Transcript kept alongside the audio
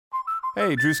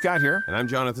Hey, Drew Scott here, and I'm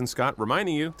Jonathan Scott,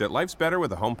 reminding you that life's better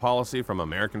with a home policy from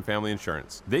American Family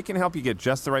Insurance. They can help you get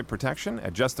just the right protection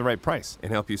at just the right price and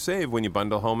help you save when you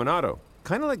bundle home and auto.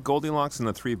 Kind of like Goldilocks and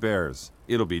the Three Bears.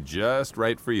 It'll be just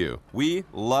right for you. We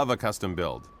love a custom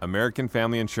build. American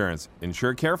Family Insurance.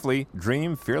 Insure carefully,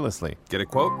 dream fearlessly. Get a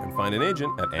quote and find an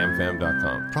agent at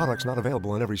amfam.com. Products not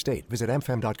available in every state. Visit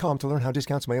amfam.com to learn how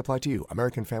discounts may apply to you.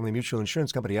 American Family Mutual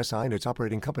Insurance Company, SI, and its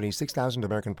operating company, 6000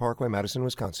 American Parkway, Madison,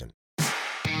 Wisconsin.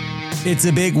 It's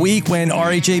a big week when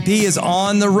RHAP is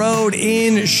on the road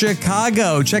in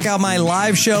Chicago. Check out my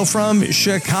live show from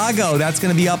Chicago. That's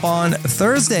going to be up on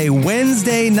Thursday.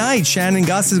 Wednesday night, Shannon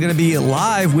Gus is going to be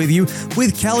live with you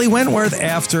with Kelly Wentworth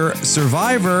after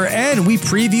Survivor. And we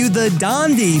preview the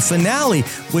Dondi finale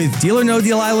with Deal or No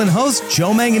Deal Island host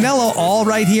Joe Manganiello, all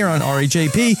right here on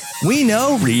RHAP. We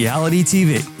know reality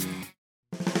TV.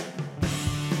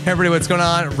 Hey everybody, what's going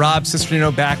on? Rob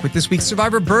Cesternino back with this week's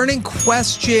Survivor Burning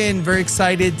Question. Very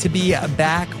excited to be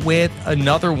back with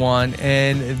another one.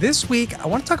 And this week, I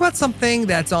want to talk about something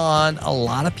that's on a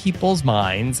lot of people's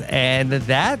minds, and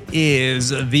that is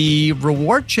the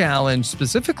reward challenge,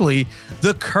 specifically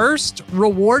the cursed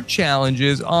reward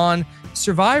challenges on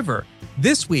Survivor.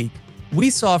 This week, we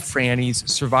saw Franny's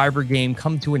Survivor game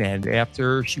come to an end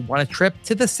after she won a trip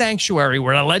to the sanctuary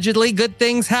where allegedly good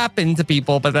things happen to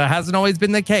people, but that hasn't always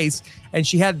been the case. And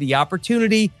she had the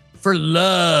opportunity for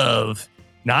love,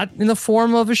 not in the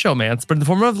form of a showmance, but in the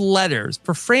form of letters.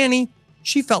 For Franny,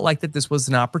 she felt like that this was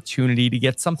an opportunity to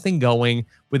get something going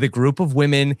with a group of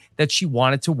women that she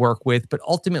wanted to work with, but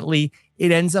ultimately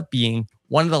it ends up being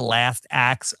one of the last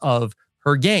acts of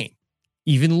her game.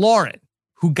 Even Lauren,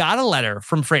 who got a letter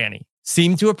from Franny,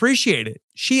 seemed to appreciate it.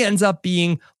 She ends up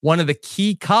being one of the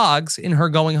key cogs in her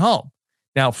going home.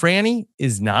 Now, Franny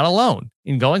is not alone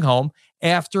in going home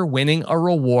after winning a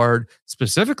reward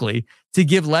specifically to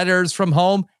give letters from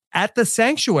home at the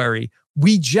sanctuary.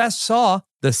 We just saw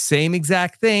the same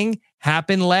exact thing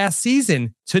happen last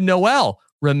season to Noelle.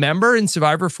 Remember in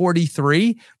Survivor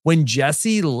 43 when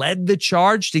Jesse led the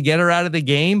charge to get her out of the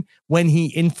game, when he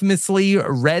infamously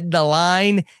read the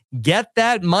line, "Get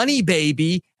that money,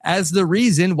 baby," as the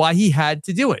reason why he had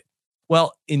to do it.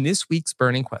 Well, in this week's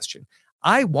Burning Question,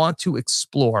 I want to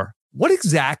explore what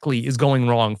exactly is going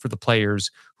wrong for the players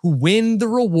who win the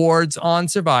rewards on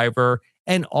Survivor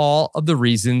and all of the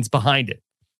reasons behind it.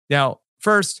 Now,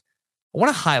 first, I want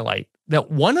to highlight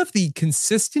that one of the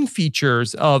consistent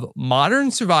features of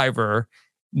modern Survivor,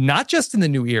 not just in the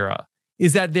new era,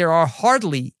 is that there are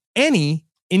hardly any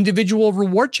individual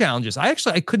reward challenges. I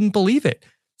couldn't believe it.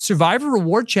 Survivor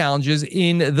reward challenges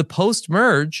in the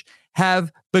post-merge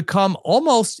have become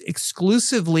almost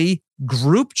exclusively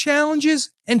group challenges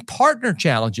and partner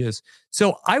challenges.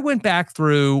 So I went back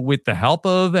through with the help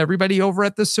of everybody over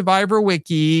at the Survivor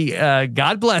Wiki.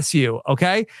 God bless you.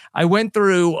 Okay. I went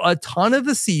through a ton of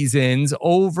the seasons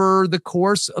over the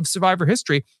course of Survivor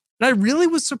history. And I really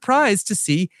was surprised to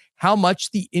see how much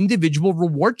the individual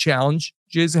reward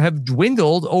challenges have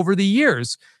dwindled over the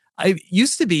years. I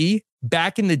used to be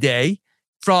back in the day,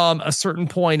 from a certain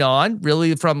point on,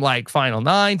 really from like Final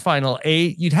 9, Final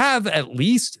 8, you'd have at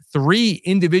least 3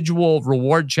 individual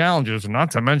reward challenges,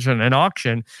 not to mention an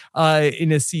auction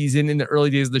in a season in the early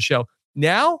days of the show.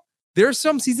 Now, there are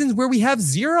some seasons where we have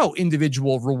 0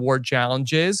 individual reward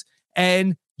challenges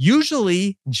and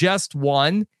usually just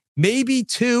 1, maybe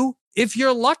 2, if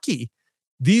you're lucky.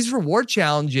 These reward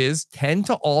challenges tend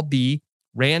to all be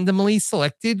randomly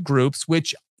selected groups,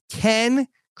 which can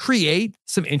create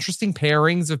some interesting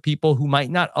pairings of people who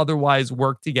might not otherwise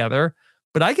work together.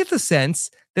 But I get the sense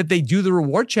that they do the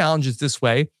reward challenges this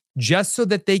way just so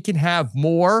that they can have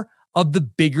more of the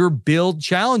bigger build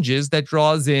challenges that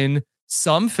draws in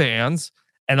some fans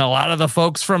and a lot of the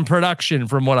folks from production,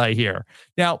 from what I hear.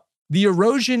 Now, the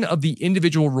erosion of the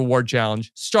individual reward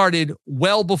challenge started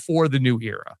well before the new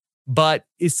era, but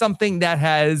is something that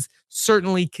has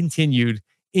certainly continued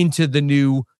into the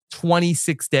new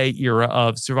 26-day era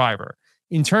of Survivor.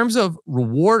 In terms of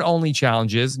reward-only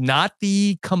challenges, not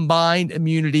the combined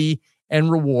immunity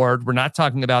and reward, we're not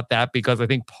talking about that because I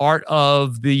think part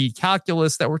of the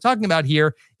calculus that we're talking about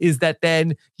here is that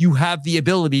then you have the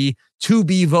ability to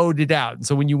be voted out. And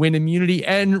so when you win immunity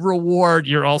and reward,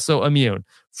 you're also immune.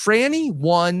 Franny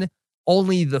won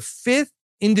only the 5th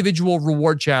individual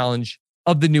reward challenge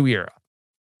of the new era.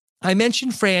 I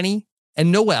mentioned Franny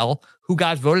and Noelle, who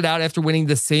got voted out after winning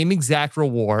the same exact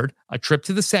reward, a trip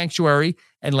to the sanctuary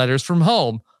and letters from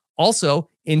home. Also,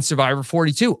 in Survivor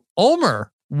 42,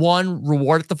 Omer won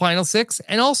reward at the final 6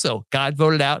 and also got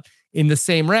voted out in the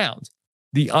same round.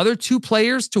 The other 2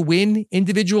 players to win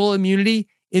individual immunity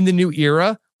in the new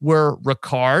era were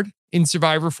Ricard in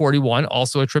Survivor 41,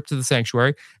 also a trip to the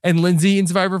sanctuary, and Lindsay in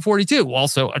Survivor 42,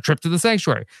 also a trip to the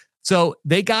sanctuary. So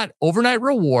they got overnight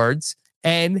rewards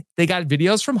and they got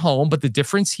videos from home. But the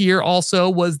difference here also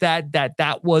was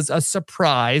that was a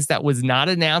surprise. That was not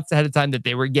announced ahead of time, that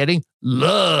they were getting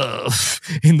love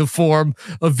in the form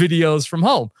of videos from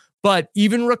home. But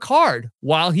even Ricard,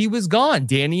 while he was gone,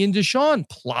 Danny and Deshawn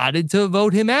plotted to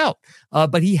vote him out.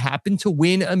 But he happened to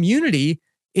win immunity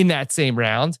in that same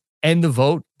round, and the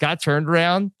vote got turned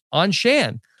around on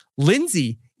Shan.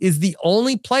 Lindsay is the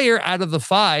only player out of the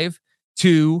 5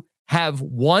 to have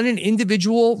won an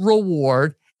individual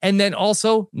reward and then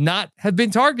also not have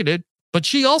been targeted, but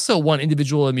she also won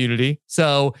individual immunity.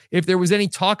 So if there was any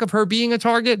talk of her being a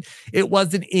target, it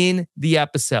wasn't in the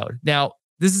episode. Now,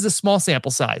 this is a small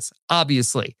sample size,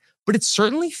 obviously, but it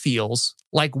certainly feels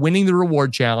like winning the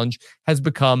reward challenge has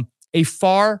become a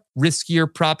far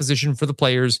riskier proposition for the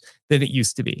players than it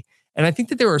used to be. And I think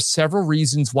that there are several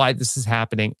reasons why this is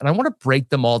happening, and I want to break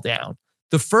them all down.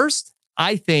 The first,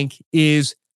 I think,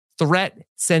 is threat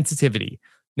sensitivity.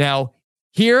 Now,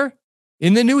 here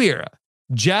in the new era,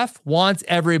 Jeff wants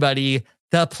everybody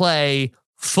to play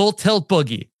Full Tilt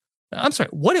Boogie. I'm sorry,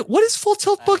 what is Full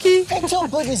Tilt Boogie? Full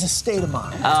Tilt Boogie is a state of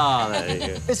mind. Oh, there you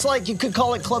go. It's like you could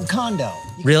call it Club Condo.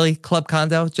 Really? Club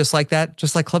Condo? Just like that?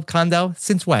 Just like Club Condo?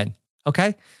 Since when?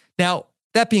 Okay. Now,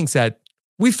 that being said,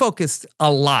 we focused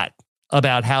a lot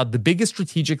about how the biggest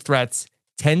strategic threats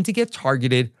tend to get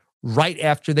targeted right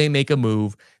after they make a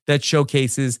move that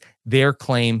showcases their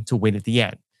claim to win at the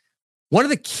end. One of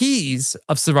the keys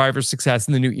of Survivor's success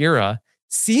in the new era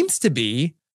seems to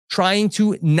be trying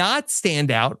to not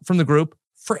stand out from the group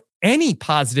for any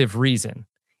positive reason.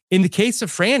 In the case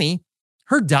of Frannie,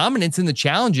 her dominance in the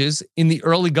challenges in the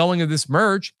early going of this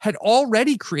merge had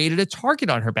already created a target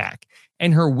on her back,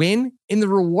 and her win in the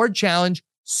reward challenge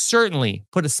certainly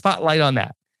put a spotlight on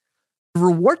that. The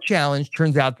reward challenge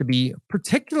turns out to be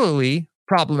particularly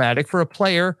problematic for a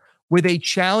player with a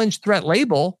challenge threat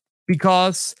label,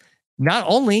 because not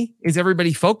only is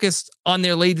everybody focused on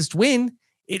their latest win,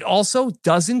 it also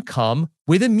doesn't come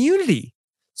with immunity.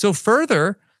 So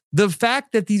further, the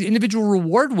fact that these individual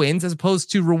reward wins, as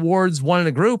opposed to rewards won in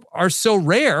a group, are so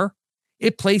rare,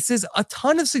 it places a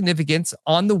ton of significance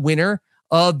on the winner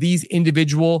of these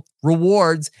individual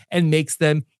rewards and makes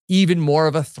them even more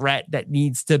of a threat that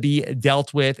needs to be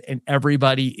dealt with. And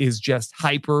everybody is just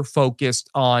hyper focused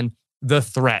on the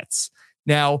threats.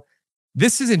 Now,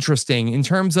 this is interesting in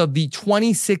terms of the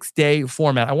 26-day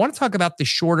format. I want to talk about the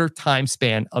shorter time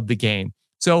span of the game.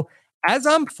 So as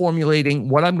I'm formulating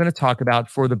what I'm going to talk about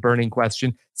for the burning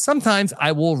question, sometimes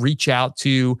I will reach out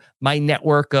to my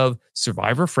network of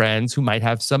Survivor friends who might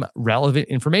have some relevant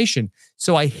information.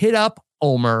 So I hit up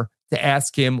Omer to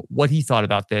ask him what he thought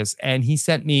about this. And he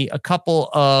sent me a couple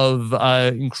of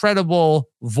incredible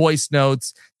voice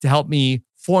notes to help me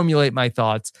formulate my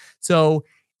thoughts. So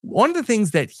one of the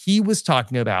things that he was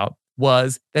talking about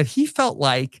was that he felt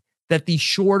like that the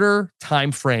shorter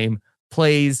time frame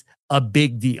plays a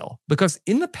big deal, because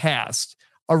in the past,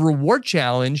 a reward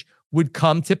challenge would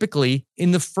come typically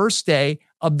in the first day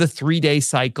of the 3-day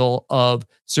cycle of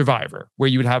Survivor, where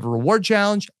you would have a reward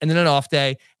challenge and then an off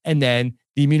day, and then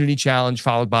the immunity challenge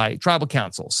followed by tribal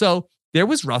council. So there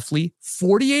was roughly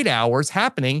 48 hours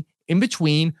happening in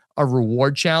between a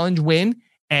reward challenge win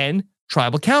and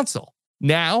tribal council.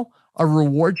 Now, a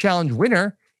reward challenge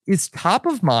winner is top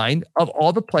of mind of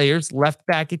all the players left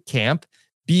back at camp,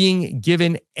 being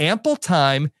given ample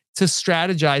time to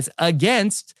strategize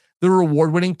against the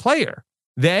reward-winning player.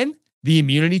 Then the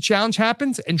immunity challenge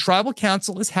happens, and tribal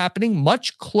council is happening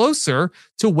much closer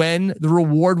to when the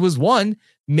reward was won,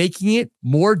 making it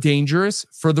more dangerous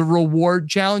for the reward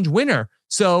challenge winner.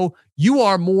 So you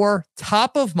are more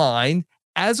top of mind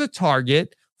as a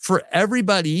target for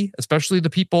everybody, especially the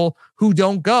people who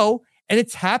don't go. And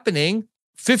it's happening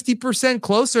 50%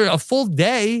 closer, a full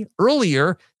day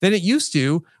earlier than it used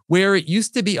to, where it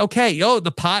used to be, okay,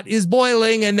 the pot is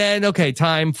boiling, and then, okay,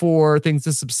 time for things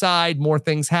to subside, more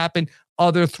things happen,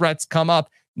 other threats come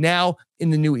up. Now, in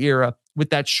the new era,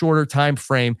 with that shorter time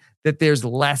frame, that there's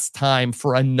less time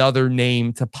for another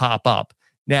name to pop up.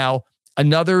 Now,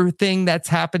 another thing that's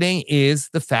happening is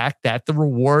the fact that the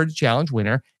reward challenge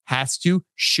winner has to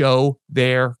show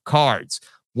their cards.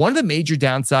 One of the major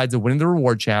downsides of winning the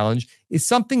reward challenge is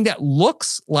something that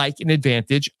looks like an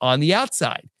advantage on the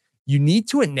outside. You need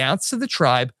to announce to the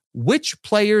tribe which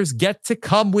players get to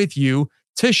come with you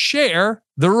to share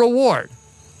the reward.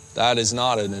 That is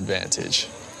not an advantage.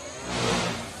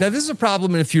 Now, this is a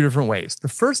problem in a few different ways. The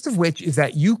first of which is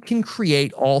that you can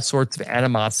create all sorts of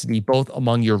animosity, both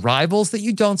among your rivals that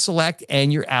you don't select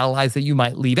and your allies that you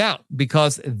might leave out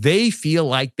because they feel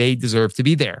like they deserve to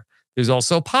be there. There's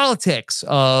also politics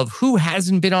of who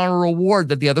hasn't been on a reward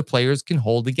that the other players can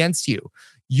hold against you.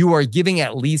 You are giving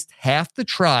at least half the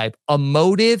tribe a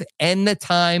motive and the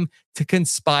time to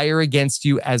conspire against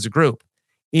you as a group.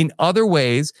 In other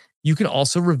ways, you can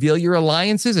also reveal your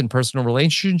alliances and personal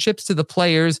relationships to the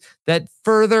players that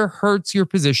further hurts your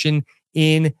position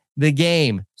in the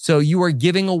game. So you are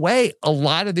giving away a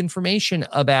lot of information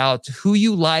about who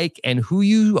you like and who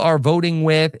you are voting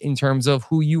with in terms of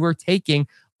who you are taking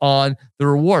on the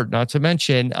reward, not to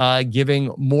mention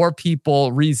giving more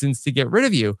people reasons to get rid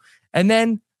of you. And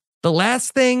then the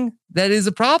last thing that is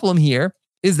a problem here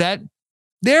is that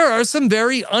there are some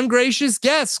very ungracious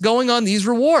guests going on these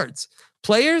rewards.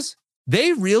 Players,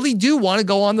 they really do want to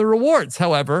go on the rewards.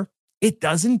 However, it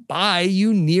doesn't buy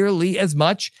you nearly as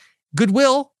much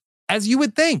goodwill as you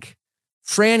would think.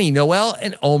 Franny, Noelle,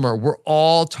 and Omer were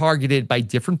all targeted by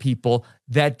different people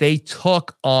that they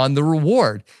took on the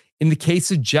reward. In the case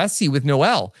of Jesse with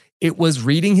Noelle, it was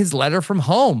reading his letter from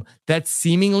home that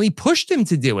seemingly pushed him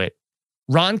to do it.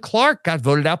 Ron Clark got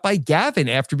voted out by Gavin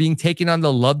after being taken on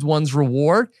the loved one's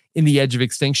reward in The Edge of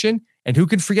Extinction. And who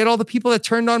could forget all the people that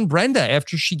turned on Brenda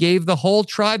after she gave the whole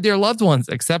tribe their loved ones,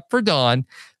 except for Dawn.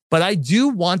 But I do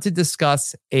want to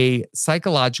discuss a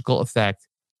psychological effect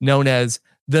known as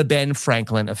the Ben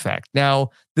Franklin effect.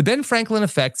 Now, the Ben Franklin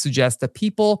effect suggests that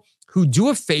people who do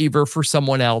a favor for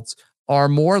someone else are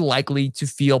more likely to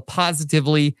feel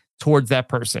positively towards that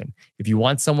person. If you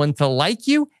want someone to like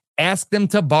you, ask them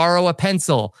to borrow a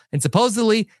pencil. And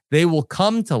supposedly they will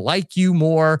come to like you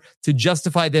more to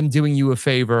justify them doing you a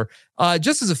favor.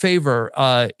 Just as a favor,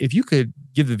 if you could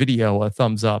give the video a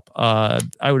thumbs up,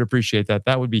 I would appreciate that.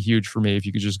 That would be huge for me if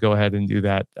you could just go ahead and do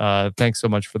that. Thanks so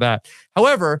much for that.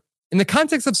 However, in the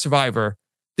context of Survivor,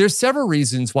 there's several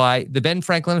reasons why the Ben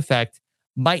Franklin effect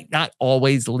might not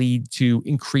always lead to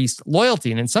increased loyalty.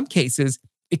 And in some cases,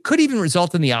 it could even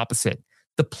result in the opposite.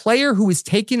 The player who is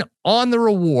taken on the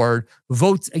reward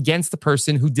votes against the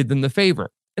person who did them the favor.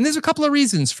 And there's a couple of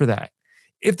reasons for that.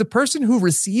 If the person who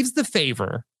receives the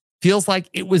favor feels like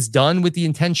it was done with the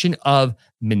intention of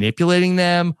manipulating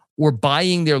them or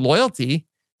buying their loyalty,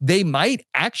 they might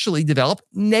actually develop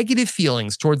negative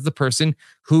feelings towards the person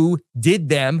who did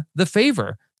them the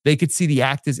favor. They could see the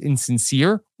act as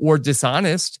insincere or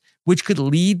dishonest, which could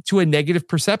lead to a negative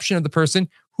perception of the person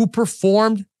who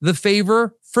performed the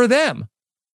favor for them.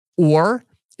 Or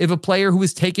if a player who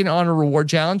was taken on a reward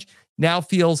challenge now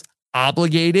feels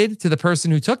obligated to the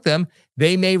person who took them,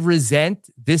 they may resent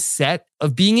this set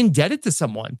of being indebted to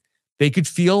someone. They could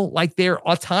feel like their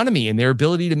autonomy and their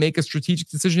ability to make a strategic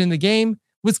decision in the game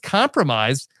was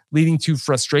compromised, leading to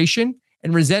frustration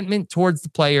and resentment towards the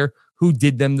player who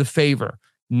did them the favor.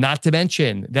 Not to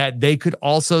mention that they could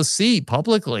also see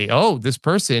publicly, oh, this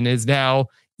person is now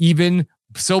even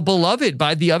so beloved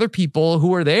by the other people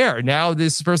who are there. Now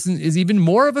this person is even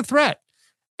more of a threat.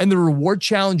 And the reward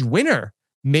challenge winner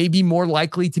may be more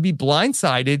likely to be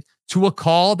blindsided to a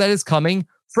call that is coming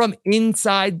from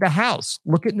inside the house.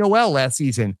 Look at Noelle last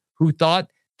season, who thought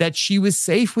that she was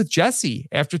safe with Jesse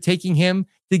after taking him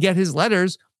to get his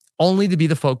letters, only to be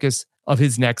the focus of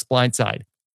his next blindside.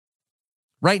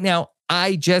 Right now,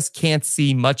 I just can't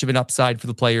see much of an upside for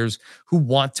the players who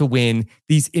want to win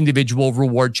these individual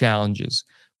reward challenges.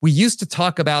 We used to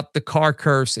talk about the car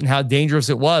curse and how dangerous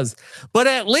it was, but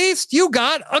at least you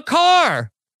got a car.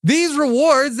 These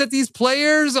rewards that these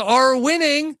players are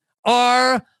winning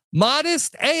are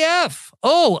modest AF.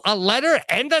 Oh, a letter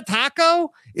and a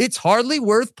taco? It's hardly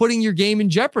worth putting your game in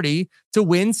jeopardy to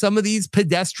win some of these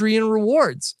pedestrian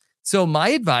rewards. So my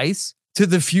advice to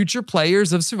the future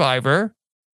players of Survivor: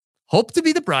 hope to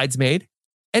be the bridesmaid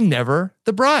and never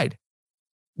the bride.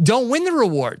 Don't win the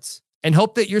rewards and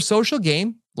hope that your social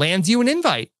game lands you an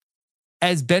invite.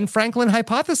 As Ben Franklin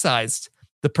hypothesized,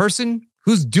 the person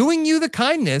who's doing you the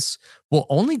kindness will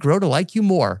only grow to like you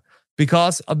more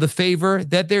because of the favor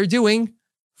that they're doing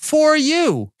for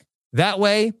you. That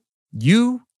way,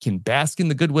 you can bask in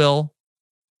the goodwill,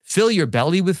 fill your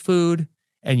belly with food,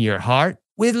 and your heart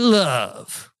with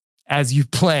love as you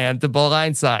plan to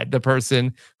blindside the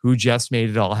person who just made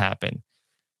it all happen.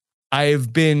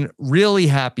 I've been really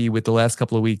happy with the last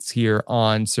couple of weeks here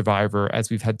on Survivor as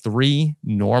we've had 3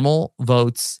 normal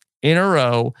votes in a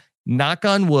row, knock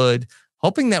on wood,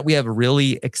 hoping that we have a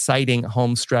really exciting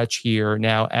home stretch here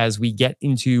now as we get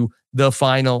into the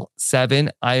final 7.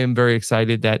 I am very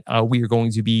excited that we are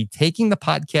going to be taking the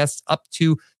podcast up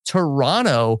to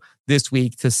Toronto this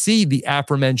week to see the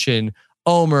aforementioned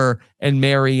Omer and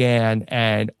Marianne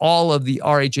and all of the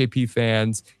RHAP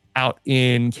fans out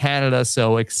in Canada.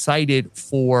 So excited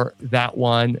for that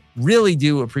one. Really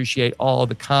do appreciate all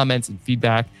the comments and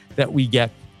feedback that we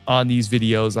get on these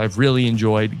videos. I've really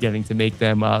enjoyed getting to make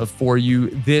them for you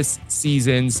this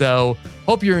season. So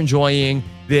hope you're enjoying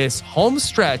this home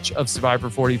stretch of Survivor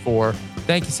 44.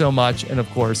 Thank you so much. And of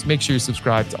course, make sure you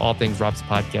subscribe to All Things Rob's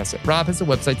Podcast at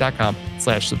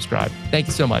robhasawebsite.com/subscribe. Thank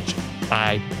you so much.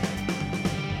 Bye.